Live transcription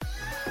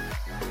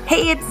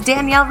Hey, it's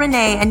Danielle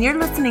Renee, and you're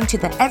listening to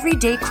the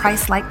Everyday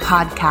Christ-Like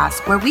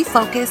podcast, where we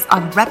focus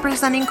on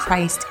representing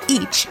Christ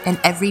each and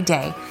every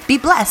day. Be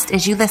blessed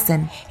as you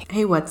listen.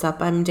 Hey, what's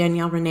up? I'm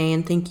Danielle Renee,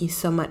 and thank you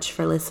so much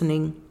for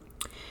listening.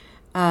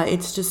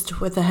 It's just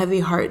with a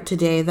heavy heart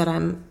today that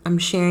I'm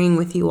sharing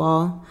with you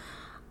all.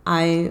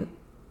 I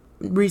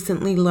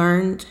recently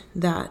learned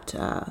that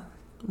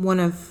one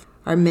of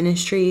our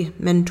ministry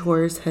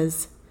mentors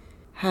has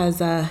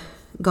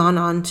gone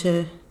on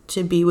to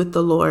be with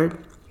the Lord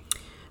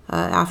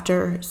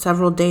after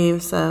several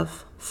days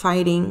of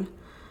fighting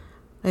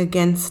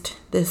against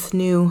this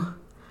new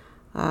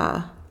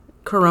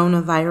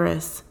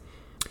coronavirus.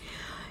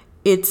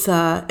 It's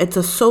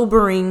a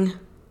sobering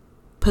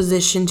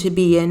position to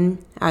be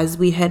in as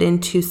we head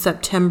into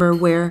September,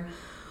 where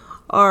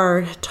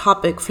our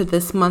topic for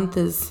this month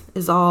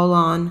is all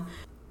on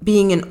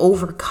being an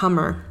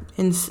overcomer.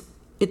 And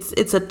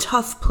it's a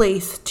tough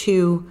place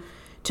to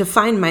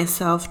find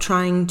myself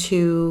trying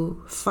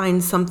to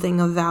find something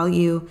of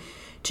value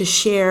to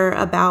share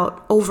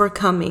about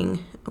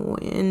overcoming.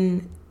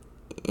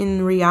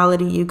 In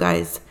reality, you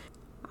guys,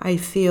 I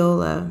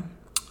feel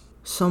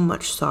so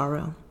much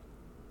sorrow.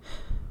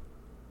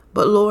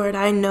 But Lord,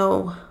 I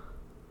know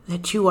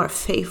that you are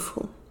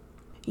faithful.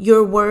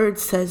 Your word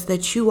says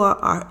that you are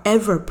our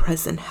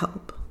ever-present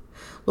help.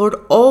 Lord,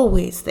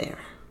 always there.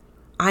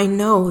 I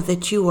know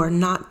that you are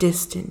not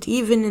distant,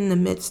 even in the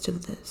midst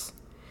of this.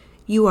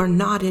 You are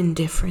not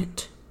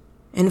indifferent.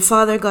 And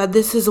Father God,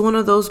 this is one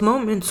of those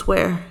moments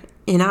where,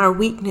 in our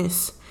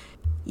weakness,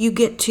 you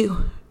get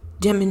to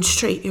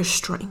demonstrate your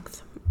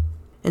strength.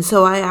 And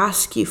so I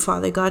ask you,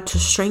 Father God, to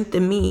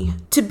strengthen me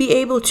to be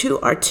able to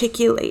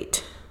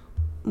articulate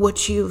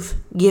what you've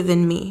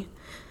given me.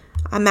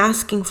 I'm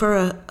asking for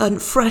a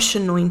fresh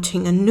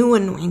anointing, a new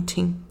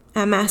anointing.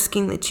 I'm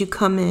asking that you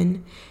come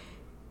in,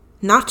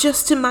 not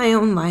just in my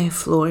own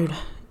life, Lord.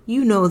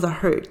 You know the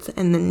hurts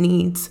and the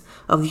needs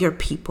of your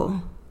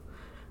people.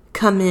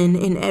 Come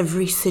in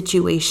every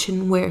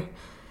situation where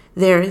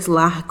there is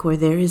lack, where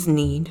there is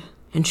need,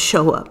 and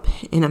show up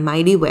in a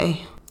mighty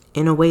way,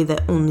 in a way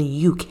that only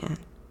you can.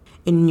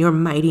 In your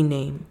mighty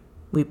name,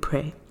 we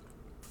pray.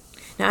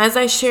 Now, as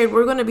I shared,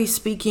 we're going to be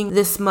speaking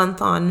this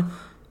month on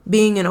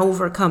being an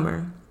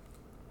overcomer.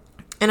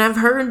 And I've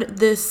heard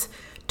this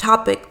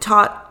topic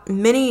taught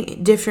many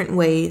different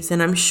ways,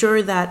 and I'm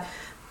sure that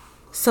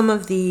some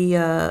of the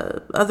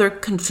other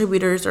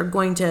contributors are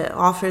going to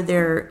offer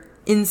their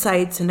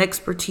insights and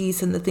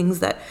expertise and the things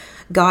that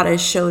God has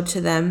showed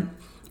to them.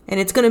 And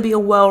it's going to be a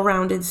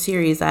well-rounded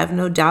series. I have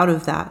no doubt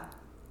of that.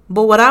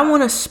 But what I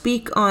want to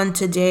speak on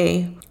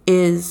today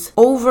is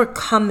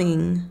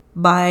overcoming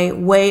by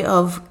way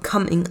of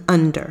coming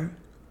under.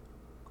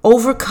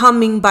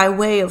 Overcoming by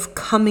way of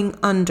coming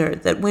under.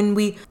 That when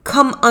we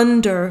come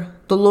under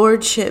the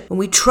Lordship, when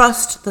we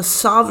trust the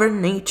sovereign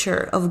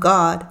nature of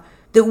God,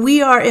 that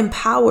we are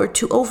empowered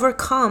to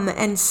overcome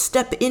and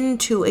step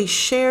into a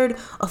shared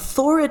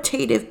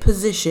authoritative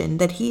position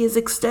that He has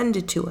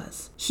extended to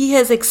us. He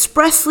has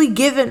expressly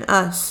given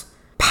us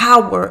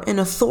power and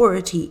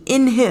authority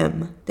in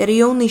Him, that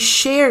He only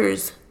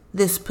shares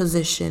this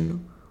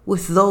position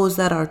with those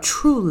that are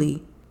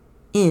truly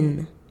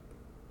in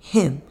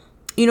Him.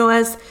 You know,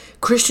 as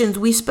Christians,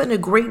 we spend a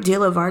great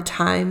deal of our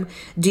time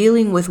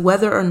dealing with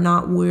whether or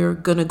not we're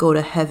going to go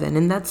to heaven.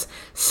 And that's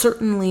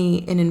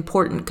certainly an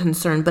important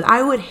concern. But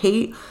I would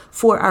hate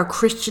for our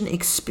Christian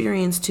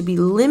experience to be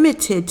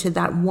limited to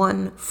that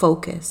one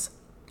focus.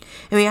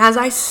 I mean, as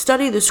I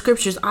study the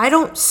scriptures, I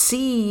don't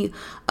see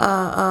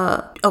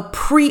a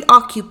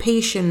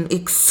preoccupation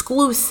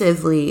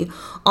exclusively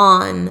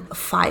on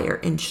fire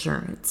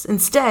insurance.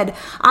 Instead,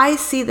 I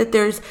see that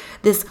there's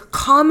this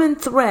common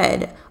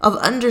thread of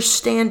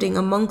understanding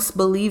amongst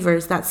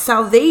believers that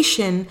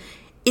salvation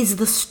is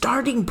the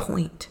starting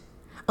point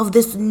of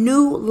this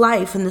new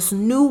life and this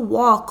new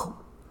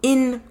walk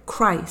in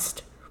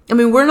Christ. I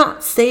mean, we're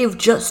not saved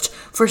just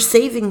for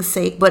saving's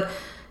sake, but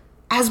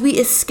as we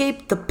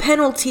escape the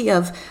penalty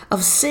of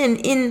sin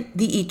in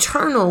the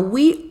eternal,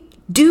 we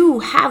do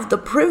have the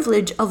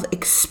privilege of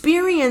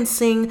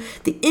experiencing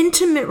the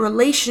intimate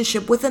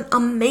relationship with an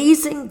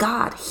amazing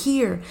God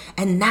here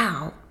and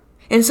now.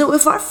 And so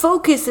if our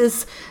focus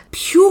is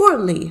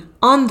purely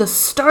on the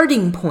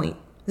starting point,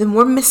 then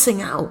we're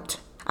missing out.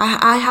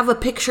 I have a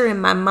picture in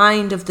my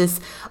mind of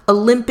this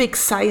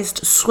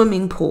Olympic-sized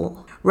swimming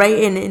pool, right?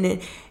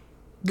 And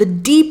the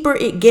deeper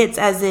it gets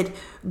as it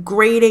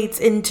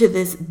gradates into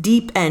this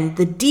deep end,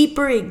 the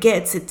deeper it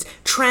gets, it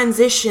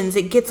transitions,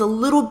 it gets a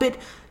little bit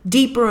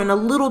deeper and a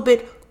little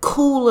bit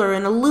cooler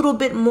and a little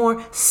bit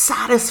more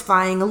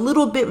satisfying, a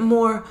little bit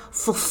more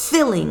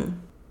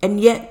fulfilling. And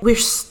yet we're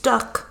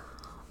stuck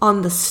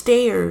on the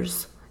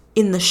stairs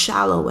in the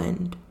shallow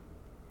end,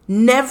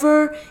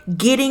 never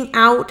getting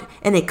out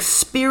and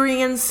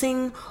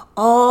experiencing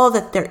all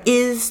that there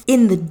is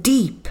in the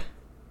deep,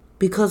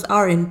 because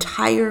our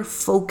entire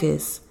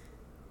focus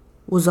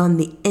was on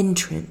the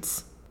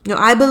entrance. You know,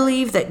 I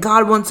believe that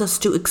God wants us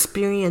to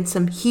experience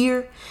Him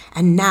here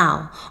and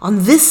now,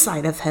 on this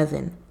side of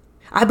heaven.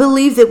 I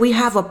believe that we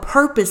have a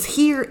purpose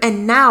here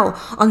and now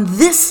on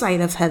this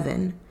side of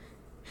heaven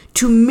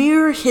to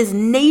mirror his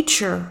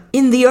nature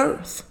in the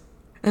earth.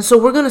 And so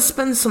we're going to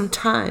spend some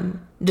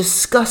time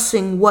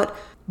discussing what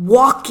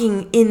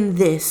walking in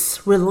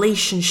this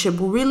relationship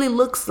really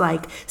looks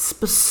like,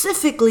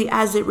 specifically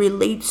as it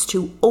relates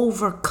to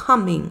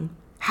overcoming.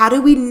 How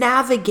do we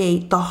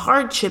navigate the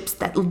hardships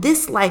that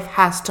this life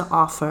has to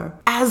offer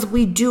as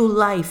we do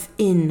life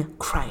in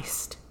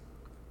Christ?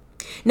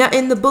 Now,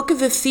 in the book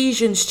of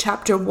Ephesians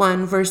chapter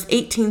 1, verse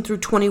 18 through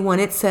 21,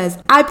 it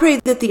says, I pray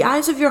that the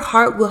eyes of your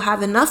heart will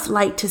have enough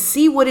light to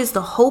see what is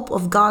the hope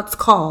of God's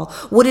call,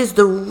 what is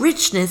the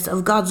richness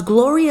of God's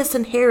glorious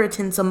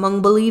inheritance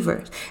among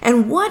believers,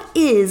 and what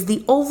is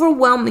the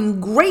overwhelming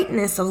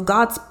greatness of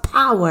God's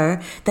power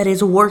that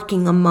is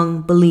working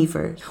among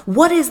believers.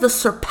 What is the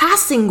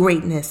surpassing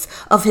greatness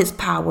of his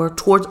power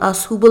towards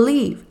us who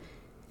believe?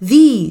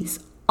 These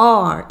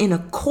are in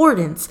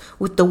accordance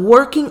with the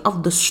working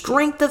of the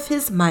strength of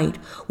his might,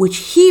 which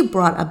he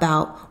brought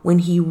about when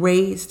he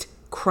raised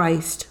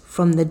Christ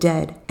from the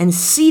dead and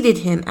seated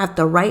him at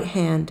the right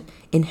hand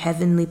in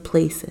heavenly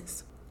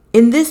places.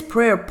 In this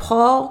prayer,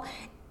 Paul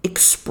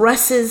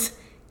expresses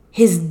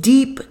his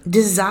deep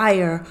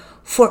desire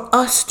for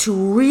us to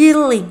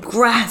really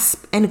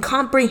grasp and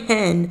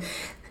comprehend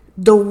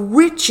the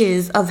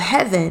riches of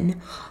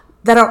heaven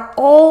that are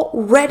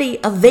already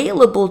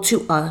available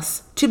to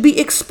us to be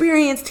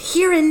experienced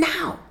here and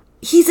now.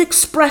 He's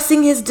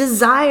expressing his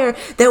desire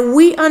that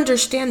we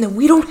understand that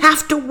we don't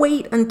have to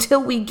wait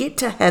until we get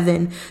to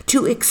heaven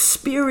to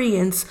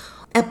experience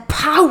a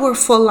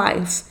powerful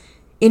life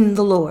in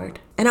the Lord.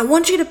 And I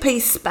want you to pay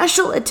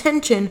special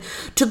attention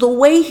to the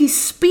way he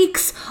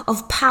speaks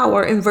of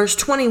power in verse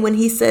 20 when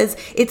he says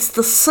it's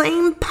the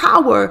same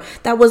power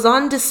that was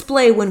on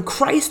display when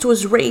Christ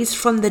was raised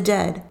from the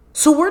dead.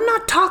 So we're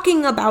not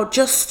talking about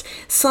just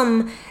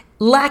some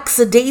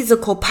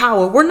lackadaisical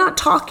power. We're not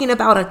talking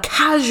about a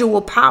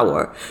casual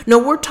power. No,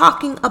 we're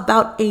talking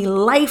about a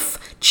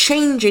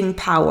life-changing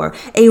power,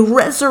 a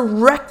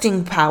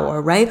resurrecting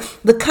power, right?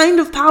 The kind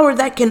of power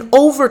that can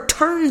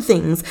overturn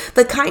things,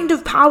 the kind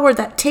of power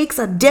that takes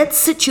a dead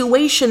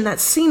situation that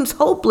seems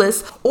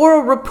hopeless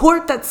or a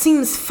report that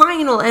seems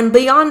final and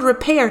beyond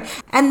repair,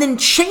 and then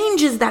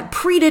changes that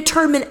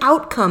predetermined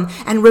outcome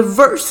and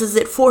reverses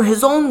it for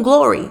his own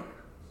glory.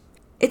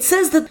 It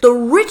says that the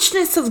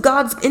richness of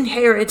God's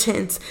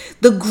inheritance,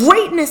 the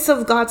greatness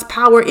of God's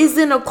power is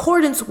in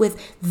accordance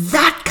with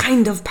that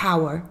kind of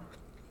power.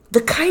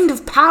 The kind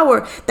of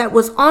power that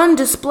was on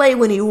display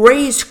when he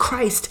raised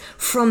Christ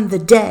from the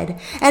dead.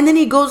 And then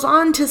he goes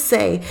on to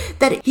say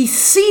that he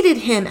seated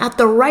him at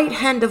the right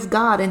hand of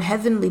God in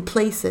heavenly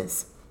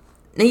places.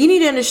 Now you need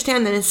to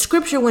understand that in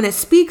scripture, when it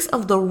speaks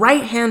of the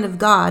right hand of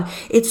God,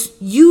 it's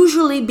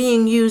usually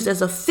being used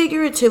as a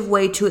figurative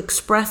way to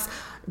express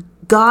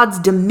God's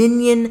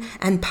dominion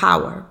and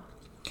power.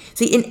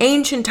 See, in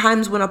ancient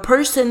times, when a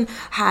person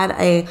had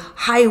a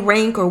high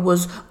rank or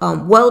was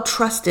well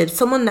trusted,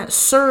 someone that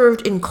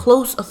served in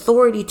close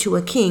authority to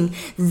a king,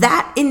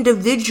 that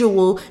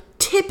individual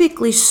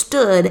typically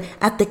stood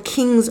at the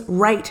king's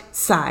right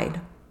side.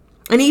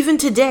 And even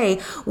today,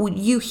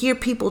 you hear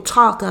people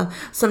talk,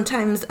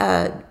 sometimes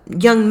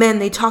young men,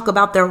 they talk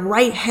about their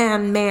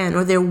right-hand man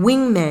or their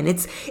wingman.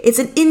 It's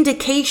an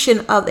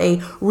indication of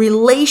a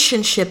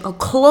relationship, a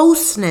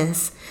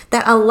closeness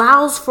that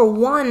allows for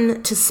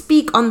one to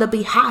speak on the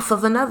behalf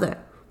of another.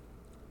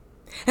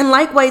 And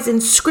likewise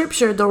in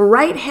scripture, the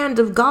right hand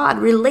of God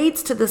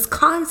relates to this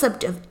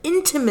concept of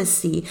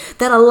intimacy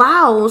that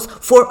allows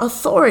for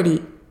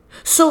authority.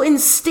 So in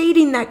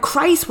stating that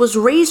Christ was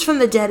raised from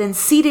the dead and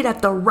seated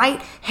at the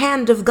right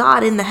hand of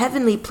God in the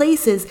heavenly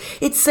places,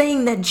 it's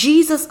saying that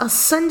Jesus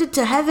ascended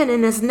to heaven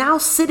and is now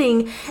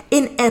sitting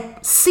in a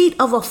seat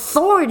of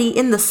authority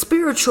in the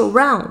spiritual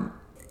realm.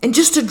 And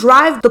just to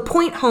drive the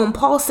point home,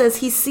 Paul says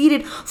he's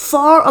seated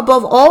far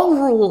above all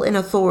rule and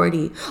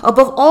authority,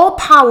 above all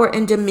power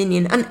and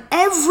dominion, and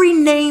every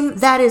name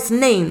that is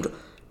named,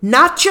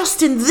 not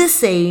just in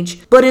this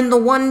age, but in the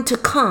one to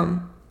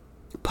come.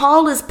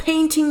 Paul is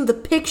painting the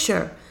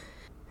picture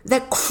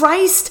that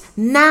Christ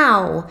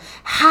now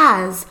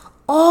has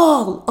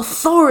all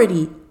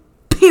authority,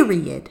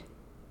 period.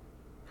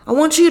 I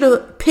want you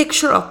to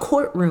picture a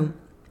courtroom.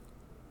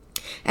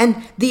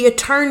 And the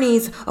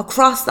attorneys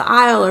across the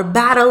aisle are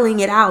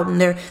battling it out,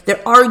 and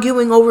they're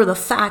arguing over the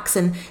facts,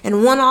 and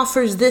one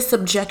offers this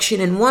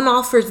objection and one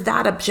offers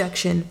that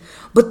objection.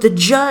 But the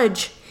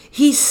judge,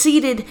 he's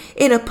seated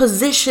in a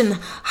position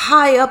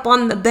high up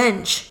on the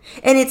bench,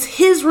 and it's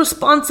his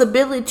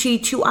responsibility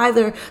to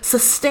either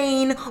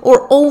sustain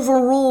or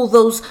overrule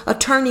those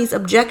attorneys'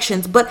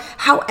 objections. But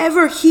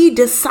however he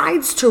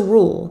decides to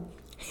rule,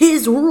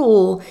 his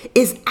rule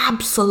is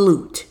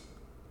absolute.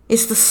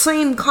 It's the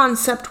same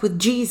concept with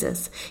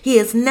Jesus. He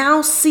is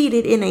now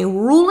seated in a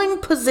ruling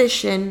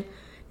position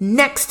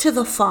next to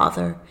the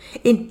Father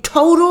in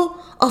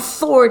total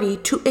authority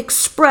to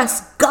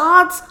express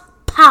God's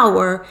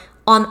power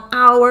on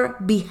our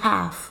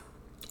behalf.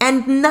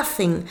 And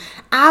nothing,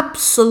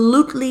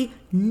 absolutely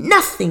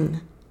nothing,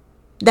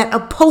 that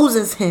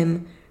opposes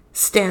him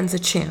stands a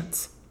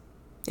chance.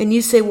 And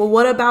you say, well,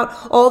 what about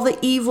all the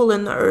evil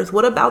in the earth?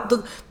 What about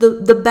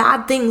the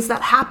bad things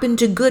that happen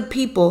to good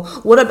people?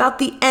 What about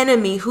the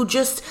enemy who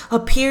just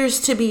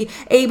appears to be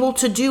able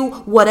to do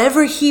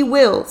whatever he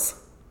wills?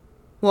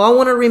 Well, I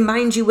want to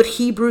remind you what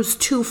Hebrews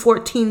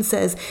 2:14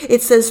 says.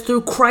 It says,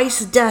 through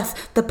Christ's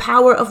death, the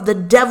power of the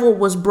devil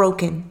was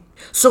broken.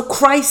 So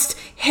Christ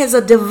has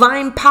a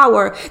divine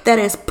power that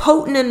is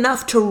potent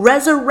enough to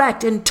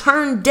resurrect and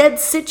turn dead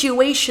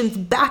situations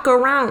back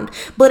around.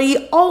 But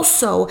he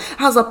also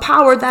has a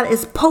power that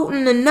is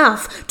potent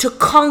enough to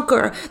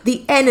conquer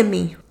the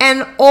enemy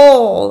and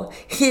all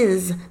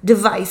his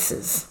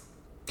devices.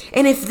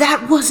 And if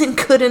that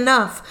wasn't good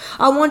enough,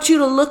 I want you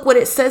to look what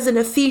it says in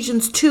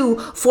Ephesians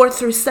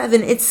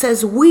 2:4-7. It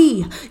says,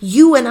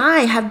 you and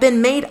I have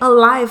been made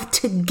alive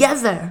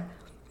together.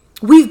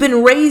 We've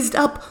been raised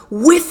up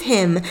with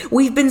him.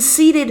 We've been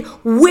seated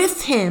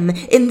with him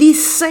in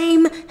these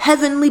same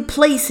heavenly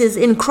places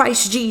in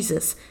Christ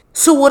Jesus.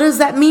 So what does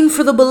that mean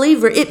for the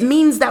believer? It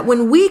means that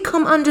when we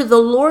come under the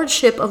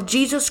lordship of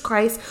Jesus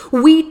Christ,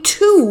 we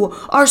too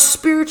are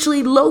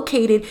spiritually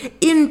located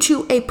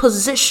into a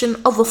position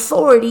of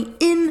authority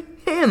in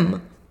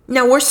him.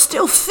 Now, we're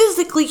still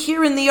physically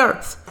here in the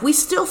earth. We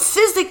still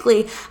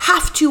physically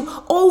have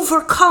to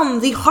overcome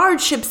the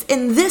hardships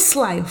in this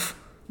life.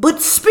 But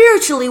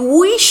spiritually,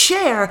 we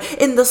share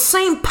in the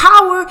same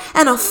power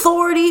and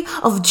authority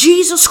of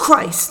Jesus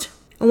Christ.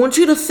 I want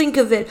you to think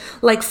of it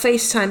like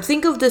FaceTime.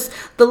 Think of this,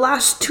 the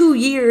last 2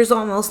 years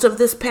almost of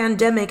this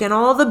pandemic and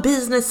all the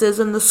businesses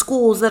and the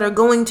schools that are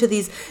going to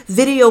these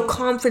video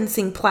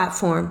conferencing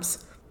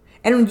platforms.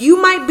 And you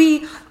might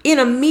be in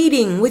a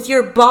meeting with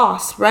your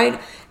boss,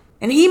 right?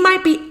 And he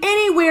might be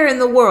anywhere in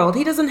the world.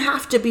 He doesn't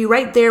have to be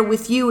right there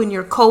with you and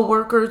your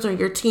coworkers or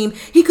your team.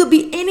 He could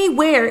be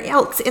anywhere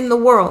else in the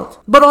world.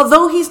 But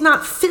although he's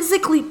not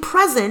physically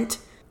present,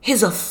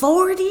 his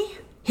authority,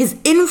 his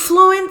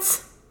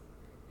influence,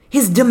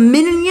 his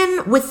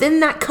dominion within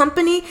that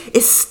company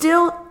is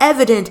still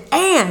evident,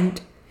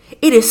 and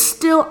it is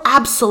still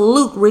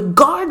absolute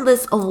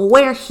regardless of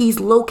where he's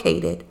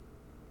located.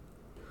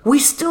 We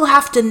still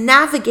have to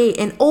navigate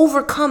and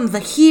overcome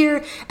the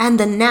here and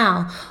the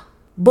now.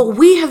 But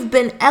we have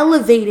been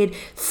elevated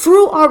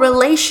through our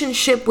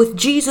relationship with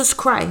Jesus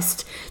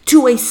Christ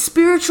to a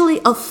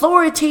spiritually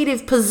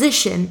authoritative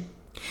position.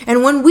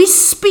 And when we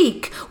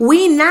speak,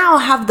 we now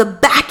have the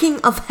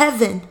backing of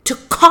heaven to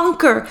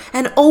conquer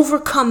and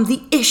overcome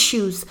the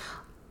issues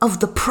of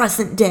the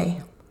present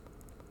day.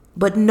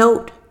 But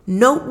note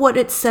what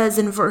it says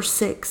in verse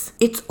 6.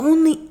 It's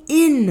only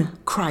in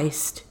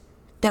Christ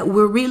that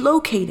we're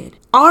relocated.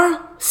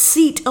 Our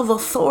seat of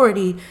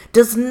authority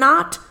does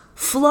not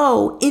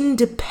flow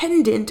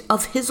independent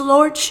of his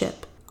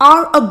lordship.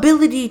 Our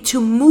ability to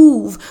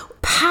move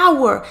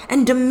power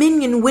and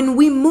dominion when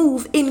we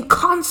move in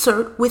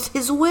concert with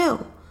his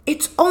will.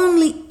 It's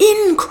only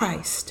in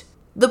Christ.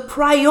 The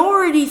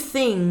priority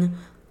thing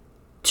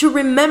to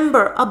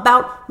remember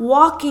about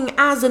walking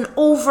as an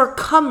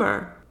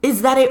overcomer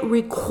is that it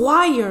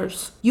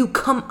requires you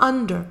come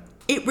under.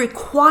 It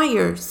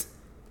requires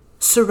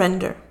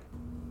surrender.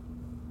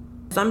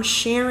 As I'm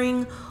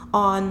sharing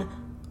on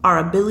our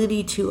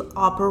ability to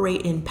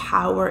operate in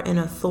power and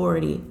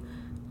authority,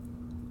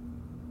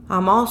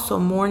 I'm also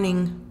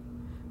mourning.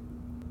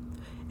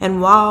 And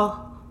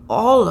while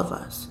all of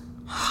us,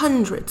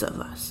 hundreds of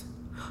us,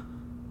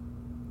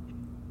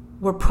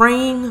 were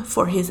praying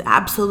for his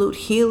absolute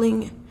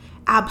healing,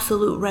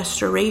 absolute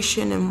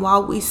restoration, and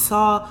while we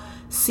saw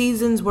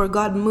seasons where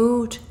God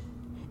moved,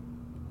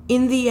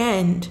 in the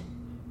end,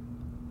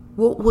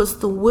 what was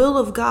the will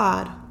of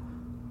God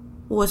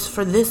was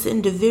for this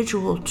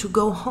individual to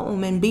go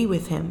home and be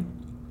with him.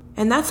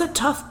 And that's a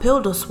tough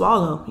pill to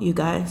swallow, you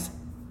guys.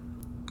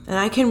 And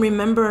I can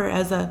remember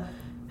as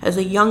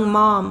a young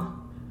mom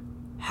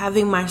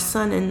having my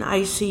son in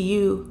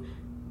ICU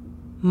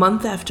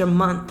month after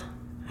month.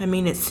 I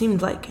mean, it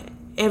seemed like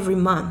every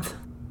month.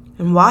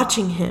 And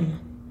watching him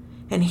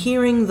and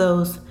hearing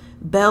those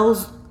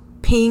bells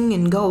ping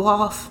and go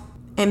off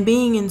and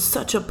being in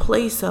such a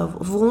place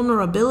of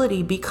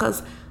vulnerability,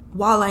 because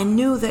while I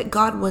knew that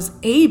God was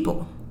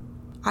able,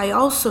 I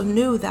also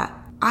knew that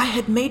I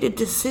had made a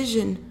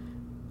decision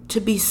to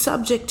be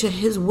subject to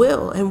his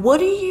will. And what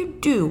do you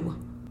do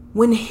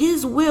when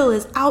his will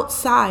is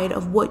outside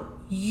of what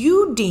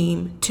you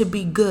deem to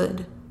be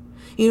good?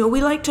 You know,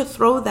 we like to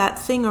throw that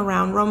thing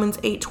around, Romans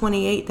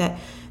 8:28,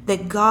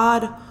 that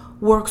God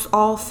works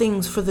all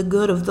things for the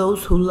good of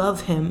those who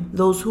love him,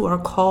 those who are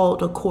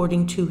called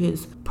according to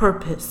his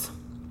purpose.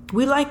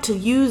 We like to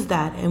use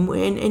that, and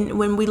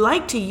when we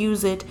like to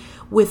use it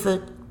with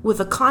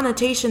a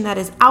connotation that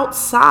is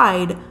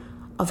outside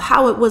of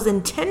how it was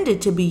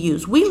intended to be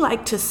used, we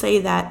like to say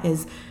that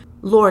as,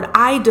 Lord,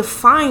 I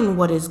define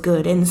what is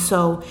good, and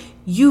so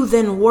you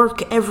then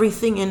work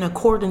everything in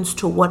accordance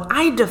to what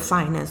I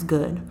define as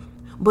good.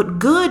 But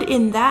good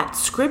in that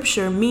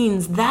scripture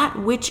means that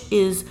which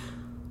is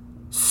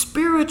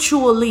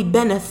spiritually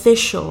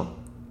beneficial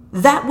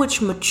that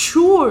which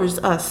matures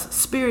us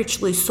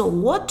spiritually. So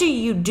what do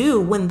you do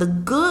when the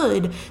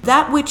good,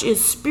 that which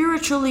is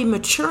spiritually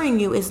maturing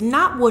you, is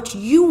not what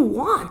you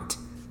want?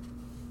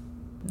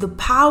 The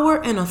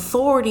power and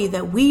authority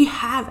that we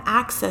have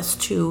access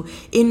to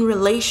in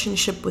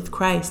relationship with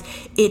Christ,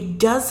 it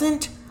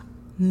doesn't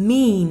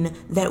mean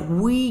that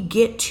we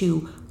get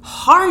to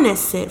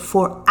harness it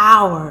for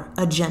our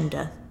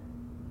agenda.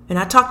 And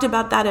I talked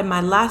about that in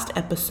my last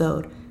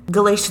episode,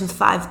 Galatians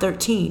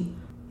 5:13.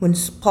 When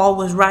Paul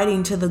was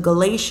writing to the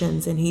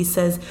Galatians and he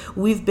says,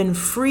 we've been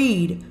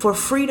freed for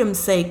freedom's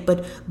sake,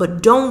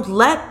 but don't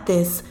let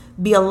this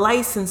be a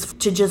license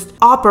to just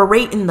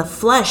operate in the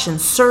flesh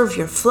and serve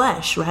your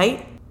flesh,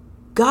 right?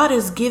 God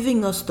is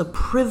giving us the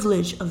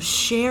privilege of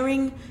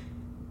sharing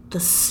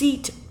the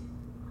seat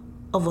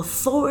of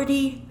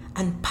authority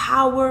and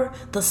power,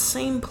 the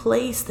same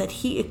place that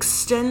he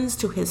extends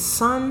to his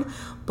son,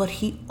 but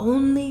he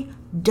only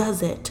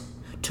does it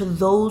to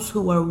those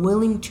who are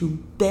willing to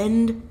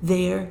bend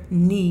their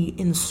knee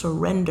in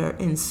surrender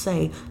and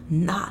say,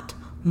 not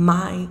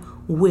my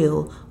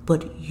will,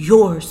 but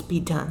yours be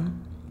done.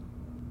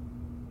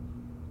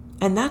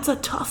 And that's a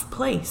tough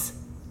place.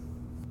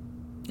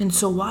 And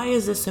so why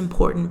is this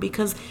important?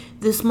 Because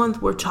this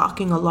month we're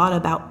talking a lot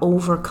about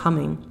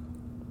overcoming.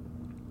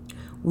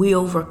 We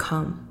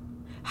overcome.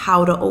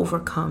 How to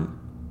overcome.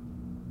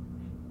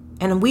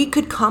 And we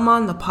could come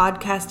on the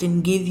podcast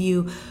and give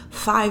you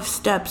 5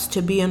 steps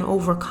to be an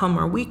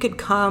overcomer. We could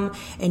come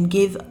and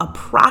give a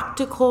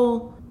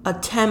practical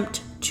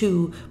attempt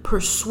to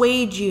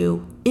persuade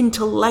you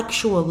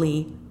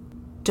intellectually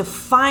to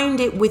find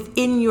it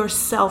within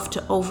yourself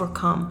to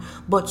overcome.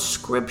 But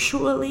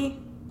scripturally,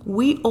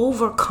 we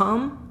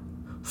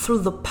overcome through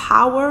the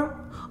power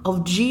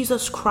of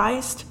Jesus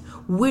Christ,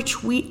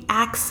 which we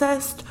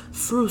accessed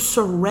through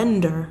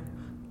surrender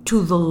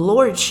to the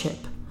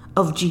lordship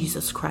of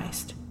Jesus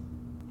Christ.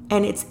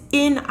 And it's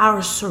in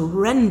our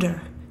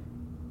surrender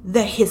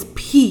that his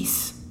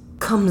peace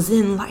comes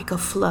in like a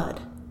flood.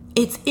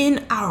 It's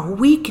in our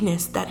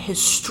weakness that his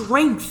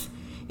strength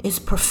is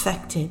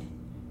perfected.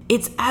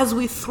 It's as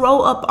we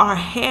throw up our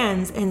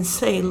hands and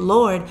say,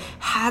 Lord,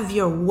 have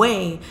your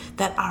way,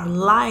 that our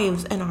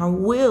lives and our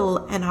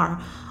will and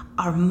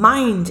our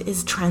mind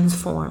is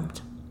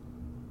transformed.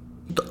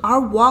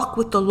 Our walk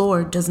with the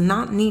Lord does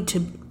not need to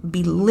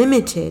be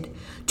limited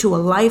to a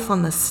life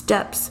on the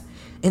steps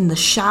in the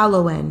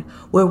shallow end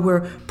where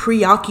we're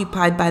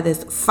preoccupied by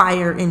this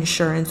fire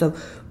insurance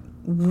of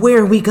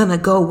where are we gonna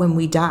go when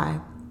we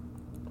die.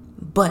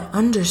 But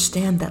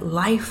understand that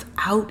life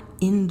out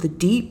in the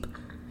deep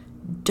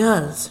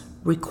does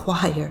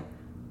require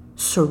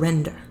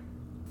surrender.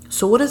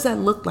 So what does that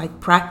look like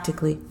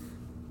practically?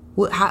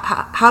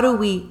 How do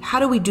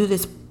we do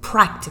this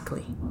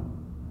practically?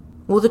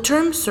 Well, the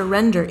term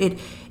surrender, it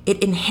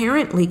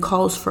inherently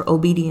calls for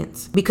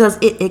obedience because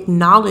it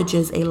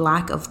acknowledges a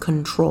lack of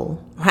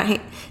control,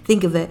 right?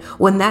 Think of it.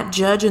 When that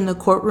judge in the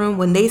courtroom,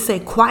 when they say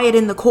quiet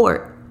in the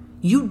court,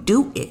 you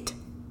do it.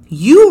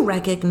 You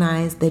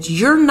recognize that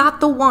you're not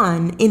the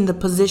one in the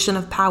position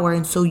of power,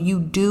 and so you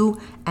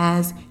do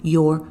as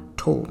you're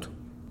told.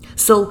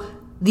 So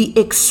the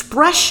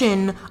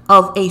expression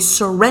of a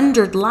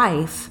surrendered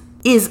life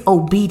is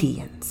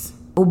obedience.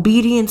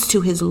 Obedience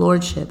to his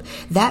lordship.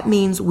 That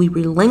means we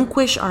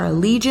relinquish our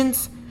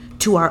allegiance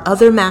to our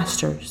other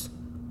masters,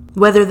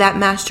 whether that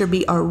master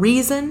be our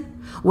reason,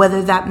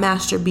 whether that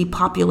master be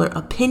popular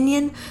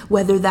opinion,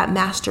 whether that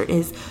master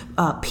is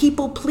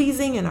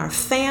people-pleasing in our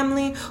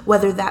family,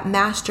 whether that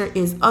master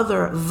is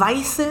other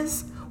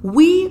vices.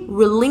 We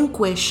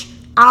relinquish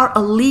our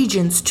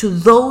allegiance to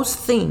those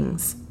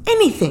things,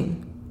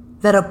 anything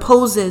that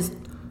opposes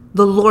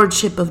the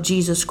lordship of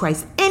Jesus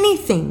Christ,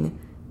 anything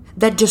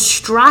that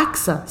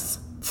distracts us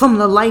from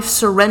the life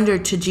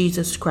surrendered to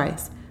Jesus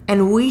Christ.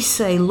 And we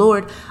say,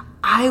 Lord,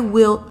 I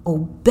will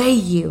obey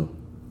you.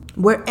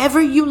 Wherever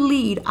you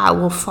lead, I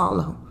will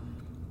follow.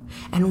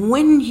 And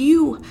when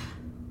you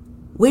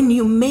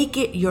make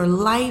it your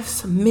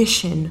life's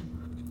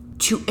mission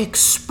to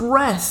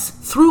express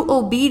through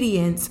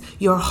obedience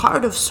your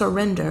heart of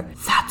surrender,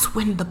 that's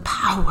when the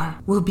power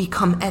will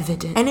become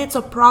evident. And it's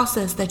a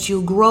process that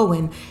you grow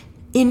in,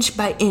 inch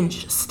by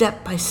inch,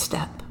 step by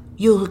step.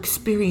 You'll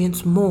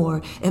experience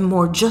more and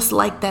more, just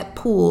like that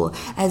pool.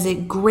 As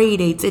it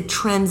gradates, it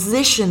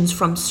transitions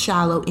from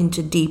shallow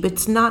into deep.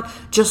 It's not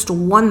just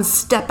one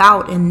step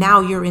out and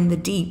now you're in the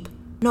deep.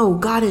 No,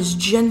 God is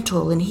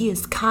gentle and he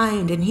is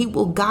kind and he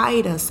will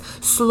guide us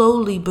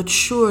slowly but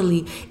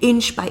surely,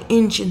 inch by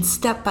inch and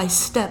step by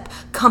step,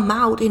 come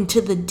out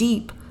into the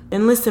deep.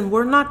 And listen,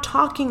 we're not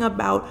talking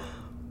about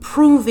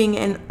proving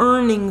and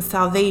earning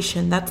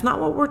salvation. That's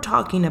not what we're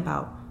talking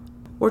about.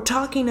 We're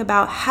talking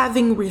about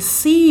having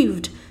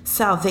received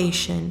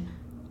salvation.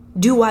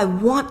 Do I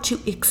want to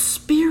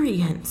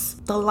experience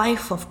the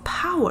life of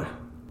power?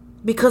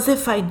 Because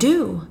if I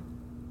do,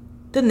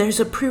 then there's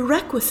a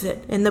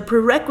prerequisite, and the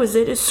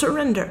prerequisite is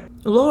surrender.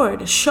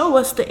 Lord, show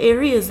us the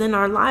areas in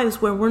our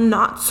lives where we're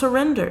not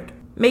surrendered.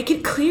 Make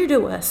it clear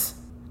to us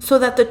so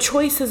that the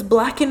choice is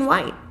black and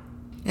white.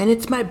 And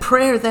it's my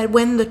prayer that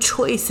when the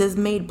choice is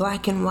made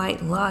black and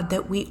white, Lord,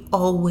 that we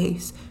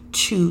always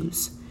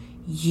choose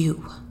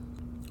you.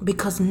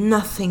 Because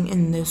nothing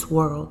in this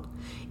world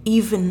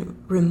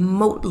even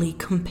remotely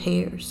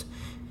compares.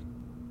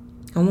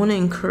 I want to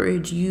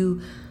encourage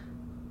you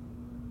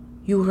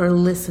who are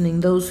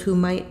listening, those who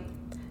might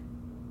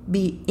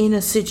be in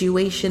a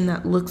situation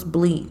that looks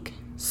bleak.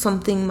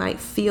 Something might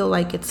feel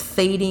like it's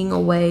fading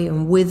away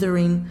and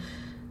withering.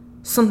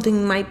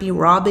 Something might be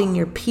robbing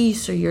your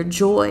peace or your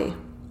joy.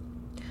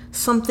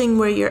 Something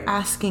where you're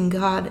asking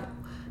God,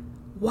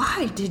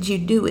 why did you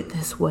do it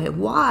this way?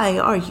 Why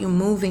are you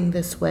moving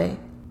this way?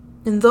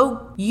 And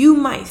though you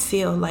might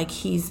feel like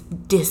he's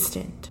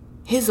distant,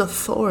 his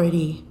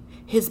authority,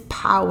 his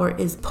power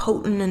is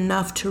potent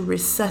enough to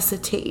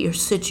resuscitate your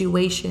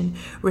situation,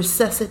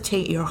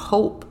 resuscitate your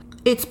hope.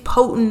 It's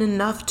potent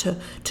enough to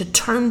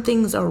turn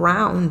things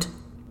around.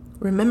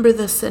 Remember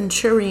the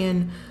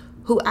centurion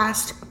who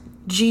asked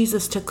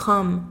Jesus to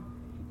come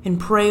and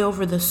pray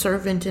over the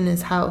servant in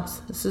his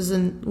house. This is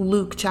in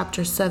Luke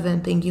chapter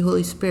 7. Thank you,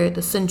 Holy Spirit.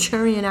 The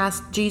centurion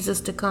asked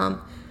Jesus to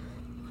come.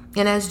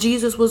 And as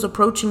Jesus was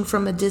approaching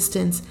from a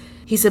distance,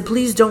 he said,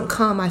 please don't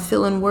come. I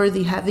feel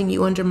unworthy having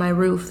you under my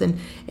roof. And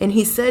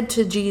he said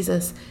to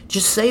Jesus,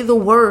 just say the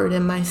word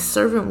and my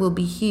servant will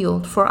be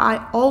healed. For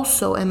I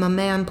also am a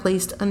man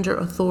placed under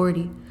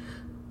authority.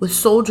 With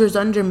soldiers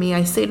under me,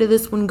 I say to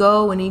this one,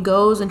 go, and he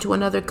goes, and to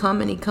another, come,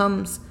 and he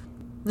comes.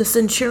 The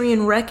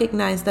centurion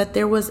recognized that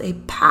there was a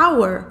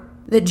power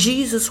that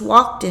Jesus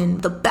walked in,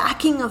 the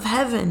backing of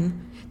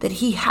heaven, that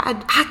he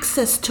had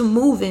access to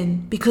move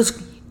in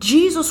because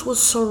Jesus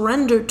was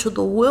surrendered to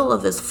the will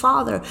of his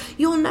Father.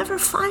 You'll never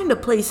find a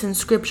place in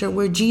Scripture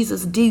where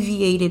Jesus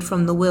deviated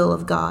from the will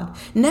of God.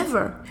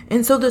 Never.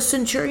 And so the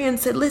centurion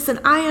said, listen,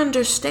 I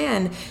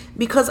understand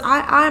because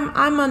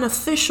I'm an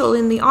official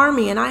in the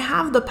army and I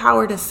have the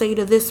power to say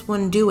to this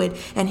one, do it,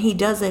 and he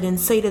does it, and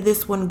say to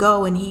this one,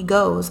 go, and he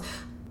goes.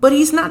 But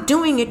he's not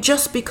doing it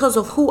just because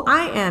of who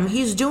I am.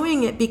 He's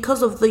doing it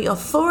because of the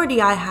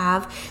authority I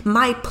have,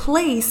 my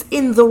place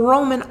in the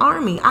Roman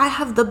army. I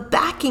have the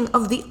backing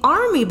of the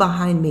army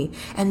behind me.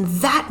 And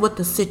that's what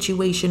the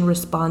situation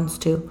responds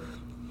to.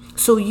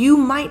 So you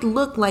might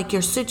look like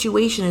your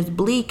situation is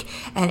bleak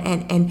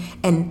and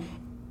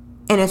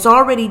it's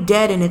already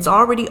dead and it's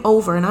already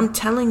over. And I'm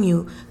telling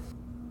you,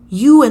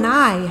 you and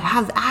I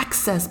have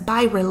access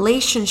by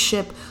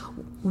relationship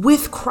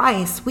with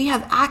Christ. We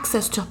have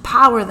access to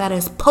power that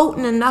is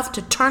potent enough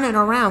to turn it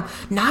around,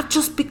 not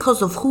just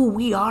because of who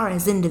we are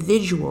as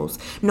individuals.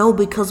 No,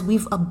 because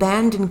we've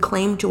abandoned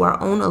claim to our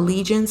own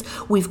allegiance.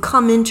 We've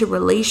come into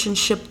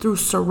relationship through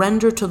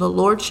surrender to the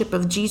Lordship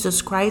of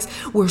Jesus Christ.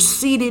 We're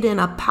seated in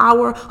a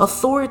power,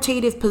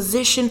 authoritative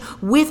position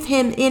with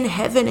him in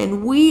heaven,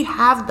 and we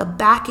have the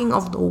backing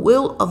of the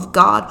will of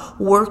God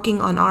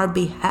working on our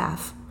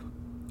behalf.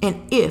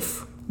 And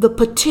if the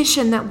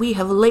petition that we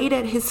have laid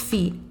at his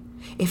feet,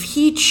 if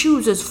he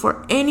chooses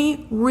for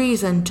any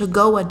reason to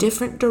go a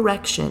different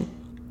direction,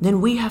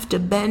 then we have to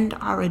bend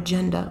our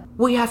agenda.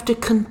 We have to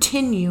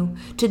continue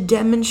to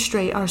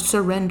demonstrate our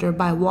surrender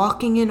by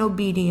walking in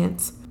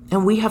obedience.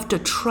 And we have to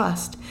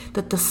trust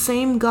that the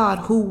same God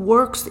who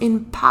works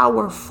in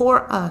power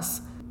for us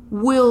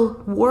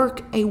will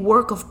work a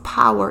work of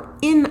power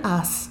in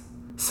us,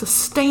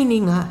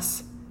 sustaining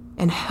us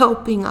and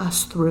helping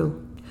us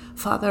through.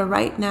 Father,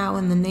 right now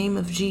in the name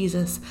of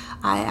Jesus,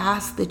 I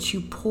ask that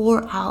you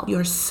pour out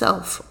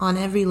yourself on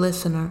every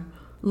listener.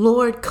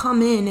 Lord,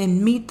 come in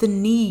and meet the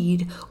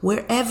need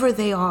wherever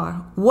they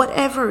are,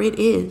 whatever it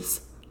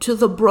is. To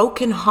the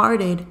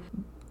brokenhearted,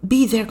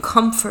 be their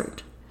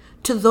comfort.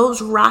 To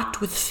those racked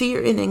with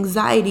fear and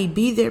anxiety,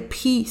 be their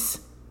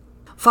peace.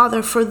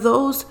 Father, for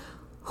those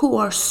who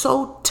are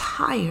so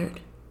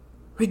tired,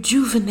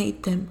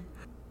 rejuvenate them.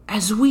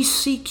 As we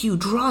seek you,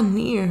 draw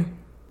near.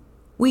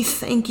 We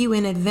thank you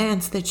in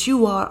advance that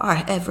you are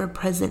our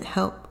ever-present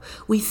help.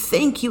 We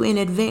thank you in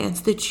advance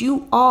that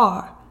you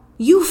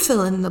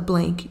fill in the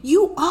blank.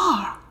 You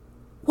are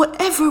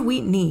whatever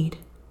we need.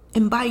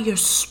 And by your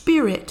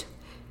Spirit,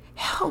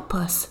 help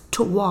us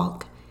to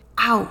walk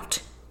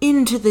out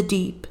into the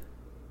deep,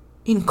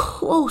 in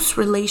close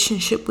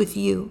relationship with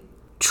you,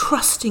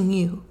 trusting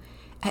you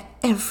at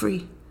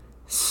every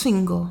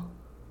single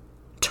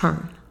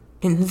turn.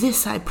 And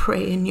this I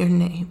pray in your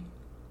name.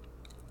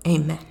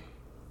 Amen.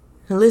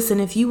 Now listen,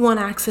 if you want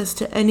access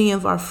to any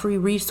of our free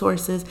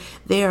resources,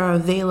 they are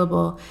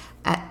available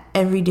at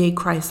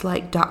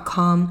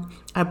everydaychristlike.com.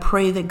 I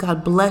pray that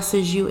God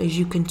blesses you as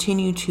you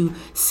continue to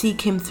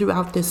seek him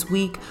throughout this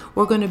week.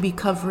 We're going to be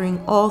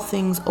covering all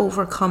things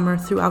Overcomer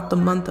throughout the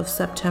month of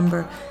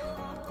September.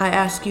 I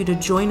ask you to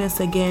join us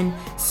again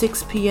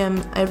 6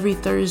 p.m. every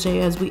Thursday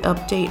as we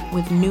update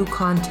with new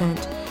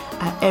content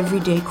at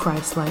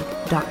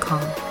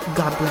everydaychristlike.com.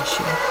 God bless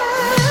you.